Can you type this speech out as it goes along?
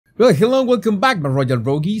Well, hello, welcome back, my Royal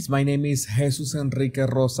Roguies. My name is Jesus Enrique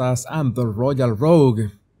Rosas. I'm the Royal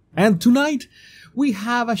Rogue. And tonight, we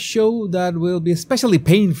have a show that will be especially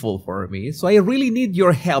painful for me, so I really need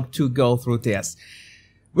your help to go through this.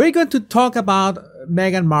 We're going to talk about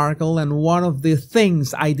Meghan Markle and one of the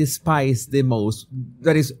things I despise the most,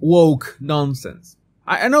 that is woke nonsense.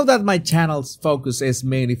 I know that my channel's focus is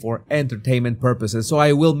mainly for entertainment purposes, so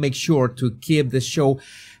I will make sure to keep the show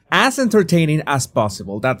as entertaining as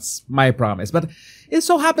possible. That's my promise. But it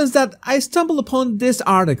so happens that I stumbled upon this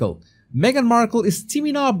article. Meghan Markle is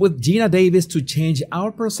teaming up with Gina Davis to change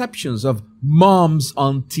our perceptions of moms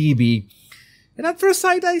on TV. And at first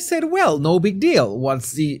sight I said, well, no big deal.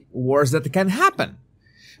 What's the worst that can happen?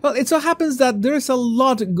 Well, it so happens that there's a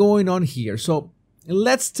lot going on here. So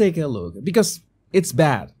let's take a look, because it's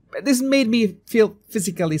bad. This made me feel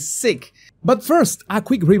physically sick. But first, a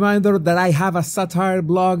quick reminder that I have a satire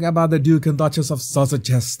blog about the Duke and Duchess of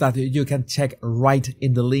Sausages that you can check right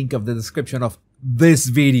in the link of the description of this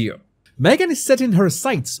video. Meghan is setting her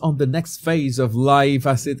sights on the next phase of life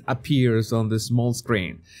as it appears on the small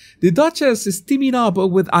screen. The Duchess is teaming up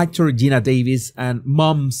with actor Gina Davis and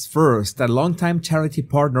Moms First, a longtime charity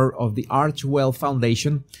partner of the Archewell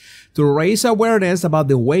Foundation, to raise awareness about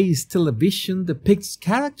the ways television depicts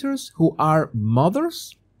characters who are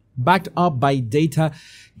mothers, backed up by data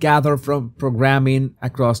gathered from programming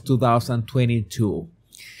across 2022.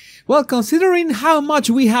 Well, considering how much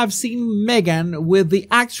we have seen Meghan with the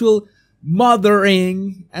actual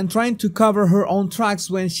mothering and trying to cover her own tracks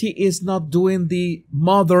when she is not doing the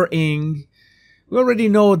mothering, we already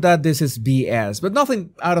know that this is BS, but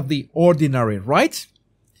nothing out of the ordinary, right?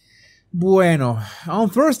 Bueno, on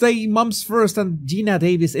Thursday, Moms First and Gina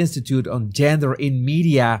Davis Institute on Gender in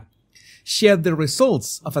Media shared the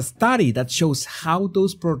results of a study that shows how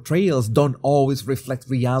those portrayals don't always reflect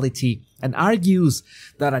reality and argues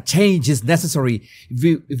that a change is necessary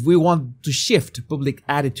if we want to shift public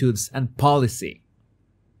attitudes and policy.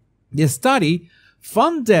 The study,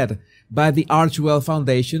 funded by the Archewell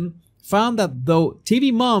Foundation, found that though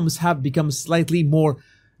TV moms have become slightly more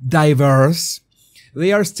diverse,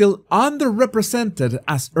 they are still underrepresented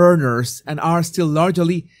as earners and are still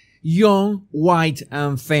largely young, white,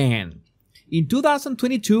 and thin. In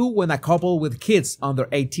 2022, when a couple with kids under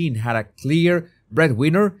 18 had a clear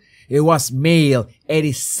breadwinner, it was male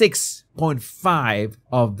 86.5%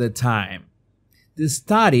 of the time. The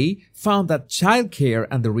study found that childcare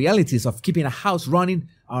and the realities of keeping a house running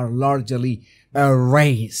are largely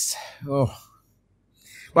erased. Oh.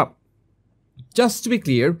 Well, just to be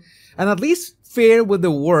clear, and at least fair with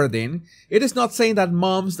the wording, it is not saying that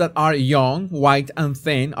moms that are young, white, and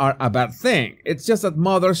thin are a bad thing. It's just that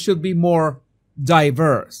mothers should be more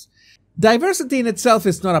diverse. Diversity in itself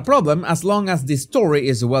is not a problem as long as the story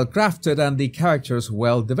is well crafted and the characters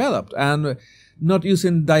well developed, and not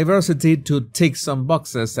using diversity to tick some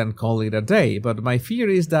boxes and call it a day. But my fear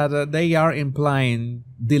is that they are implying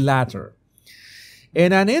the latter.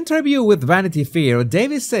 In an interview with Vanity Fair,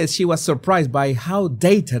 Davis says she was surprised by how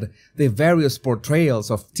dated the various portrayals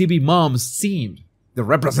of TV moms seemed. The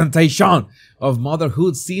representation of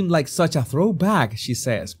motherhood seemed like such a throwback, she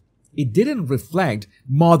says. It didn't reflect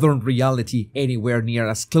modern reality anywhere near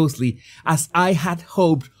as closely as I had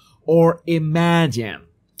hoped or imagined.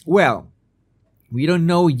 Well, we don't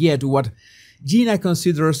know yet what Gina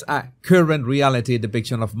considers a current reality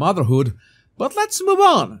depiction of motherhood, but let's move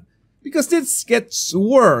on, because this gets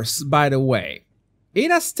worse, by the way. In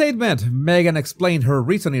a statement, Meghan explained her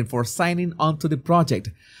reasoning for signing on to the project.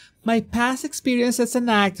 My past experience as an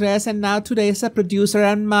actress and now today as a producer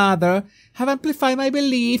and mother have amplified my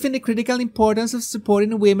belief in the critical importance of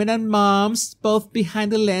supporting women and moms, both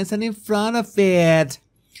behind the lens and in front of it,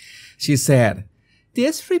 she said.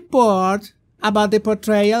 This report about the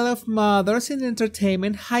portrayal of mothers in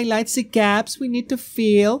entertainment highlights the gaps we need to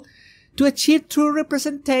fill to achieve true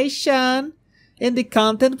representation in the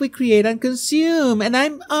content we create and consume, and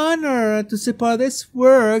I'm honored to support this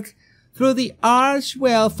work through the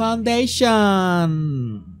Archewell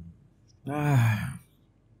Foundation.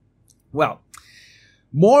 Well,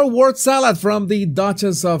 more word salad from the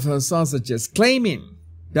Duchess of Sausages, claiming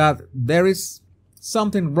that there is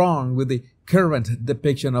something wrong with the current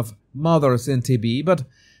depiction of mothers in TV, but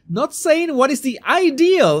not saying what is the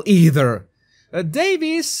ideal either.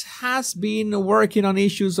 Davis has been working on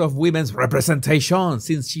issues of women's representation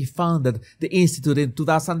since she founded the Institute in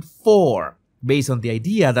 2004. Based on the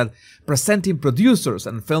idea that presenting producers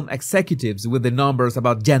and film executives with the numbers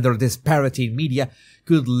about gender disparity in media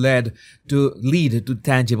could lead to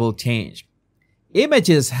tangible change.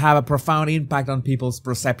 Images have a profound impact on people's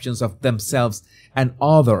perceptions of themselves and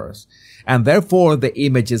others, and therefore the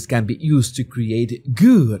images can be used to create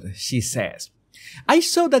good, she says. I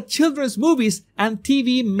saw that children's movies and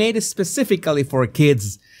TV made specifically for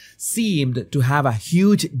kids seemed to have a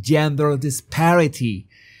huge gender disparity.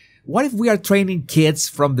 What if we are training kids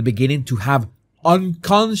from the beginning to have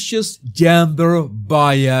unconscious gender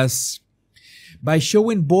bias by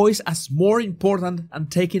showing boys as more important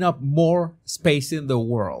and taking up more space in the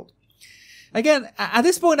world? Again, at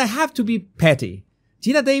this point I have to be petty.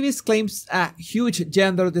 Gina Davis claims a huge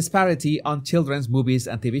gender disparity on children's movies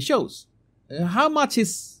and TV shows. How much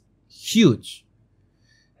is huge?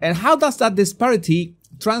 And how does that disparity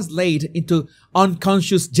translate into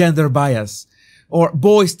unconscious gender bias or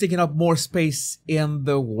boys taking up more space in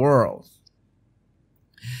the world?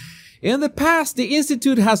 In the past, the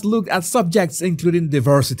Institute has looked at subjects including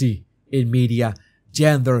diversity in media,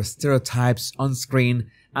 gender stereotypes on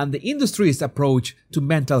screen, and the industry's approach to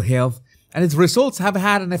mental health, and its results have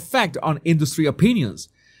had an effect on industry opinions.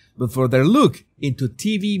 But for their look into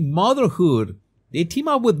TV motherhood, they team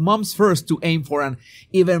up with Moms First to aim for an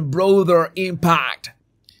even broader impact.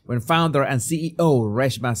 When founder and CEO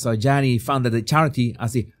Reshma Saujani founded the charity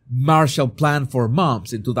as the Marshall Plan for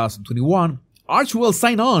Moms in 2021, Archwell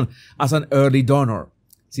signed on as an early donor.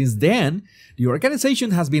 Since then, the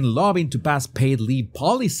organization has been lobbying to pass paid leave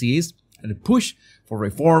policies and push for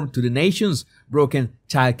reform to the nation's broken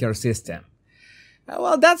childcare system.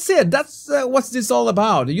 Well, that's it. That's what's this all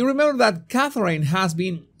about. You remember that Catherine has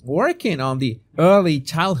been working on the early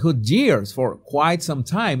childhood years for quite some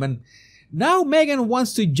time, and now Meghan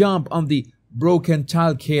wants to jump on the broken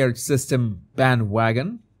childcare system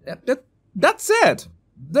bandwagon. That's it.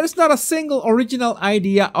 There's not a single original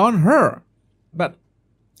idea on her. But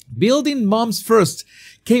building Moms First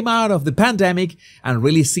came out of the pandemic and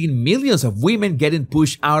really seen millions of women getting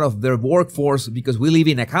pushed out of their workforce because we live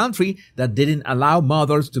in a country that didn't allow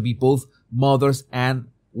mothers to be both mothers and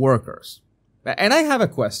workers. And I have a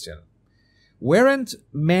question. Weren't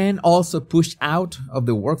men also pushed out of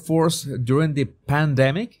the workforce during the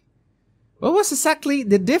pandemic? What was exactly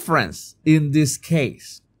the difference in this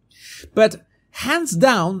case? But hands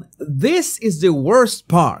down, this is the worst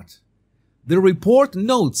part. The report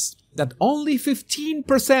notes that only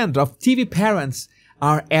 15% of TV parents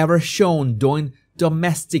are ever shown doing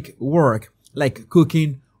domestic work like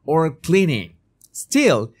cooking or cleaning.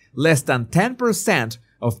 Still, less than 10%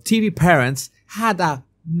 of TV parents had a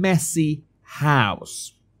messy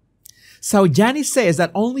house. Saujani says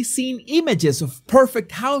that only seeing images of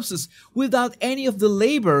perfect houses without any of the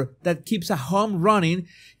labor that keeps a home running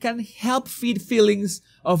can help feed feelings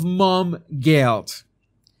of mom guilt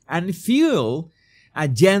and fuel a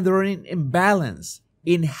gender imbalance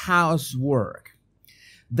in housework.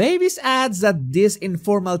 Davis adds that these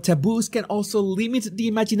informal taboos can also limit the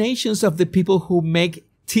imaginations of the people who make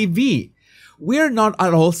TV. We're not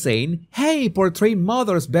at all saying, hey, portray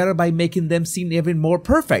mothers better by making them seem even more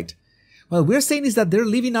perfect. What we're saying is that they're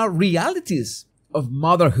living out realities of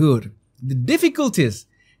motherhood, the difficulties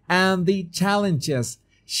and the challenges,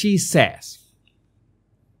 she says.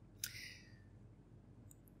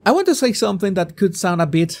 I want to say something that could sound a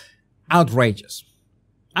bit outrageous.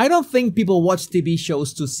 I don't think people watch TV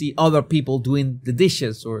shows to see other people doing the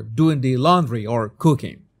dishes or doing the laundry or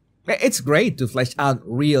cooking. It's great to flesh out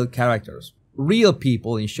real characters, real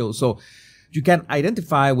people in shows, so you can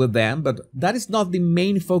identify with them, but that is not the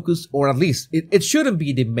main focus, or at least it shouldn't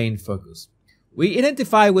be the main focus. We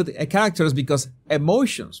identify with characters because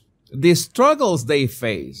emotions, the struggles they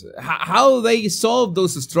face, how they solve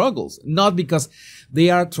those struggles, not because they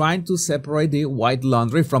are trying to separate the white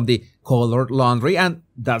laundry from the colored laundry, and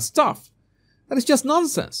that's tough. That is just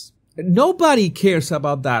nonsense. Nobody cares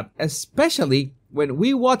about that, especially when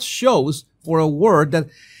we watch shows for a word that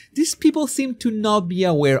these people seem to not be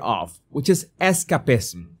aware of, which is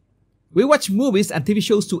escapism. We watch movies and TV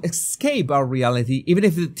shows to escape our reality, even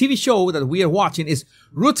if the TV show that we are watching is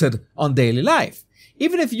rooted on daily life.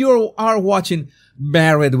 Even if you are watching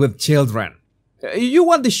Married with Children, you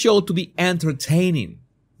want the show to be entertaining.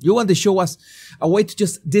 You want the show as a way to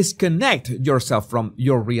just disconnect yourself from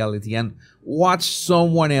your reality and watch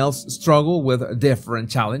someone else struggle with different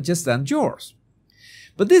challenges than yours.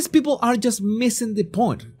 But these people are just missing the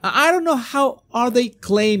point. I don't know how are they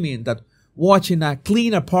claiming that watching a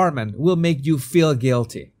clean apartment will make you feel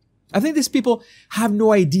guilty. I think these people have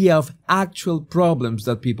no idea of actual problems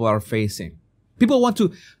that people are facing. People want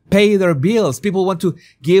to pay their bills. People want to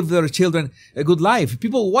give their children a good life.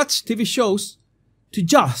 People watch TV shows to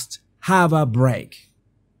just have a break.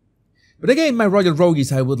 But again, my Royal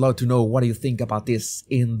Rogues, I would love to know what you think about this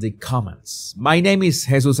in the comments. My name is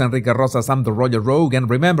Jesus Enrique Rosas. I'm the Royal Rogue. And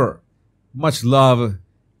remember, much love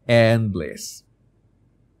and bliss.